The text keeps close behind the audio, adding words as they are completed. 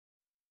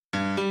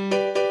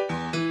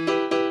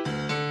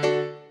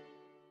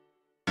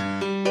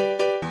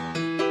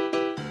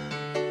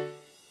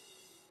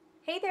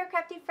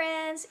crafty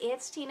friends,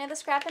 it's Tina the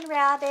Scrappin'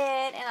 Rabbit,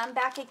 and I'm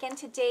back again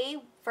today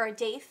for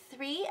day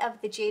 3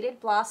 of the Jaded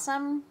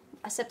Blossom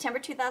September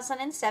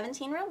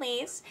 2017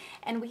 release,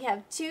 and we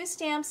have 2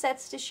 stamp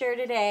sets to share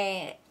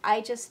today.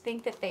 I just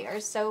think that they are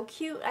so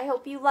cute. I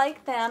hope you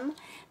like them.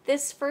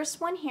 This first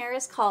one here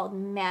is called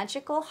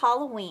Magical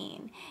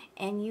Halloween,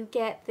 and you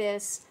get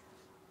this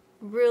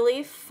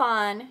really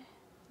fun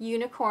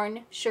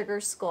unicorn sugar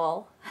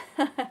skull.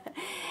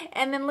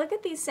 And then look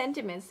at these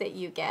sentiments that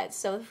you get.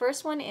 So the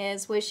first one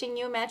is wishing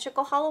you a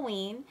magical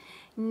Halloween.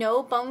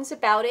 No bones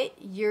about it.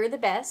 You're the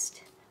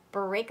best.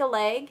 Break a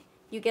leg.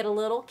 You get a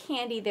little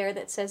candy there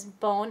that says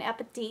Bon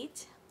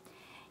Appetit.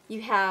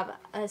 You have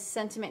a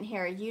sentiment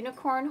here.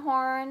 Unicorn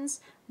horns.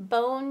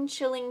 Bone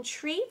chilling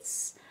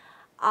treats.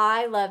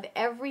 I love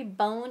every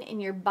bone in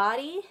your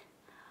body.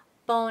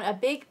 A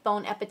big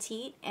Bon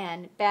Appetit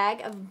and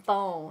bag of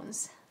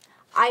bones.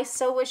 I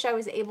so wish I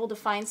was able to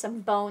find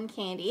some bone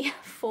candy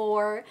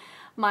for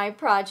my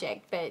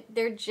project, but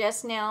they're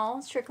just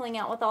now trickling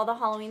out with all the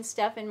Halloween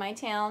stuff in my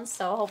town,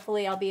 so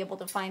hopefully I'll be able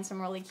to find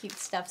some really cute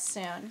stuff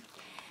soon.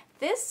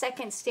 This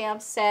second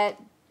stamp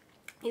set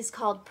is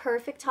called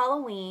Perfect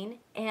Halloween,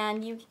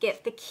 and you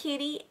get the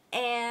kitty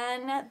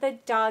and the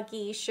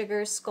doggy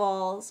sugar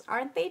skulls.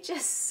 Aren't they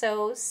just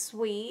so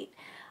sweet?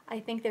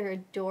 I think they're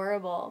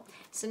adorable.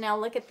 So now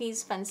look at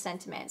these fun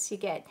sentiments. You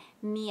get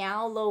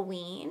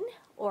Meow-Loween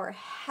or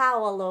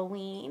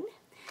Halloween,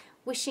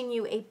 wishing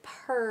you a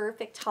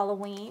perfect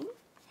Halloween.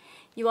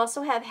 You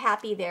also have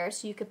happy there,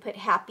 so you could put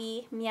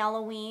happy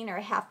Meow-Loween or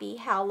happy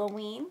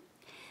Halloween.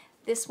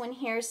 This one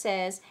here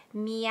says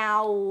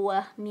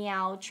meow,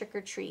 meow, trick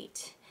or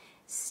treat.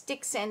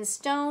 Sticks and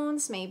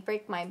stones may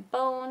break my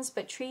bones,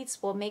 but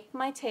treats will make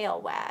my tail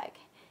wag.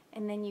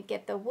 And then you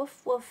get the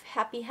woof woof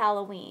happy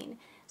Halloween.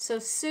 So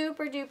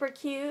super duper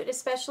cute,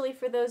 especially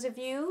for those of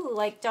you who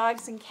like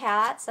dogs and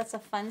cats. That's a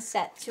fun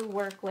set to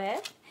work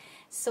with.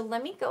 So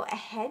let me go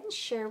ahead and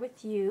share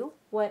with you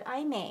what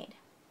I made.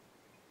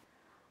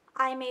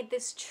 I made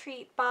this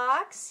treat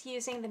box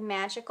using the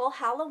Magical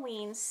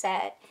Halloween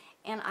set,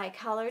 and I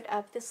colored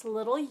up this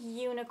little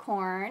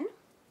unicorn,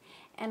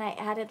 and I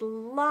added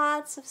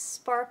lots of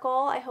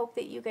sparkle. I hope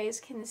that you guys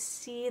can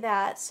see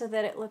that so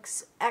that it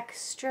looks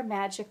extra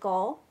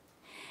magical.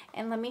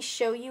 And let me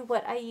show you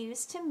what I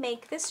used to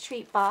make this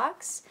treat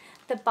box.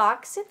 The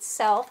box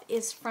itself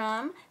is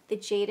from the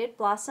Jaded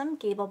Blossom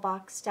Gable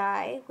Box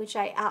die, which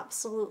I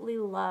absolutely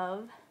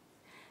love.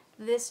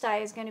 This die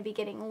is going to be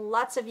getting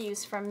lots of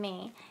use from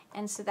me,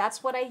 and so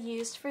that's what I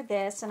used for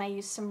this, and I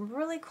used some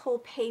really cool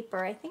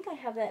paper. I think I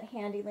have that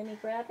handy. Let me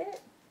grab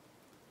it.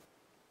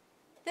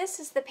 This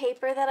is the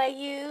paper that I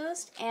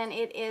used, and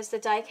it is the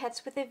Die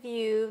Cuts with a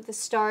View, the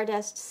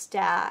Stardust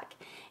Stack.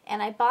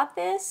 And I bought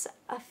this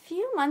a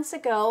few months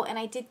ago, and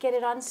I did get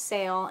it on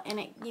sale,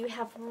 and you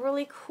have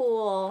really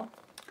cool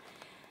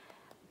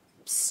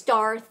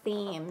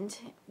star-themed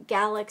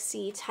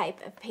galaxy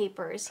type of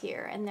papers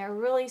here, and they're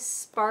really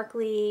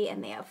sparkly,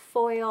 and they have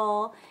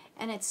foil,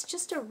 and it's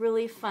just a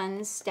really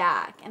fun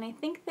stack. And I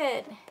think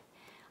that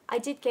I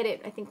did get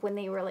it, I think, when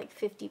they were like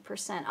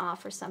 50%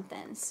 off or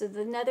something. So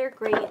another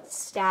great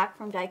stack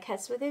from Die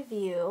Cuts with a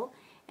View,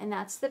 and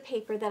that's the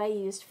paper that I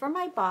used for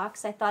my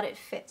box. I thought it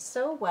fit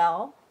so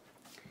well.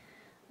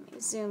 Let me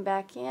zoom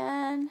back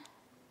in.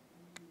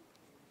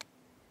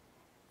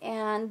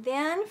 And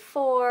then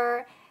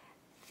for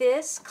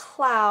this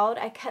cloud,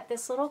 I cut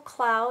this little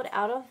cloud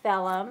out of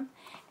vellum,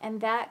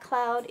 and that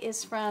cloud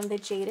is from the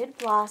Jaded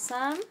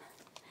Blossom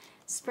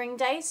Spring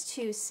Dice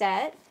 2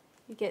 set.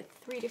 You get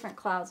 3 different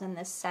clouds in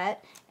this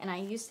set, and I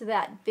used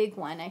that big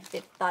one. I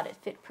thought it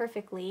fit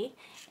perfectly,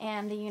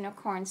 and the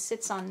unicorn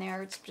sits on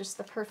there. It's just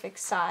the perfect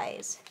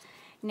size.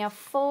 Now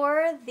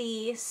for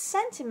the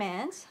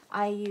sentiment,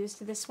 I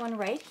used this one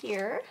right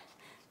here,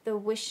 the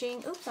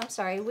wishing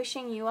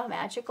you a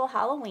magical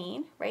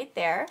Halloween, right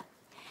there.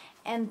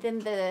 And then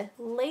the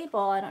label,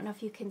 I don't know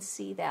if you can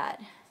see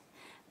that,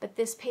 but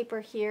this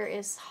paper here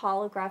is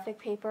holographic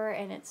paper,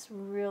 and it's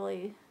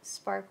really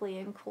sparkly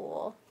and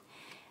cool.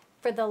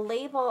 For the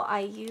label, I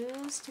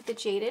used the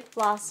Jaded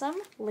Blossom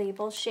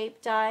label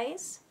shape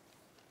dies,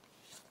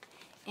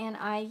 and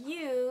I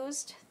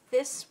used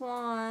this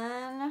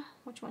one.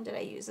 Which one did I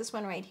use? This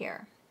one right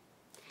here.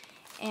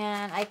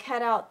 And I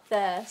cut out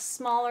the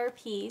smaller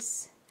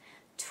piece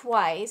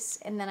twice,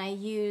 and then I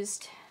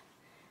used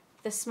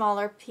the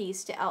smaller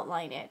piece to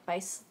outline it by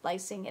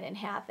slicing it in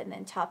half and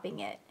then topping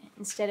it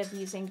instead of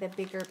using the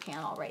bigger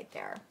panel right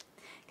there.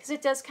 Because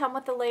it does come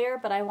with a layer,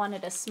 but I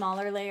wanted a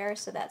smaller layer,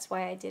 so that's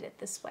why I did it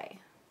this way.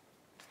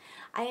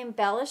 I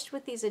embellished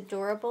with these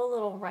adorable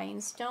little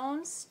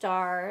rhinestone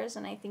stars,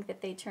 and I think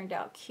that they turned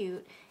out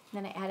cute.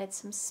 And then I added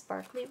some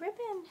sparkly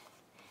ribbon.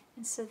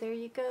 And so there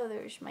you go.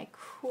 There's my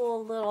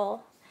cool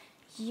little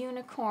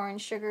unicorn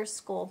sugar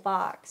skull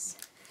box.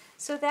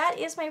 So that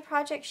is my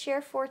project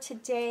share for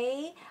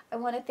today. I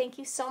want to thank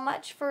you so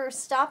much for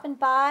stopping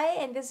by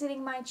and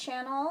visiting my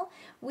channel.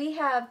 We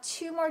have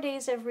 2 more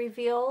days of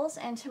reveals,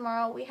 and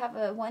tomorrow we have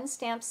a 1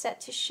 stamp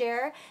set to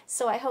share.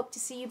 So I hope to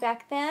see you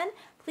back then.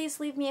 please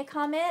leave me a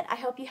comment. I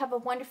hope you have a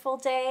wonderful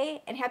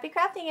day, and happy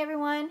crafting,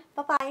 everyone.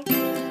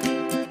 Bye-bye.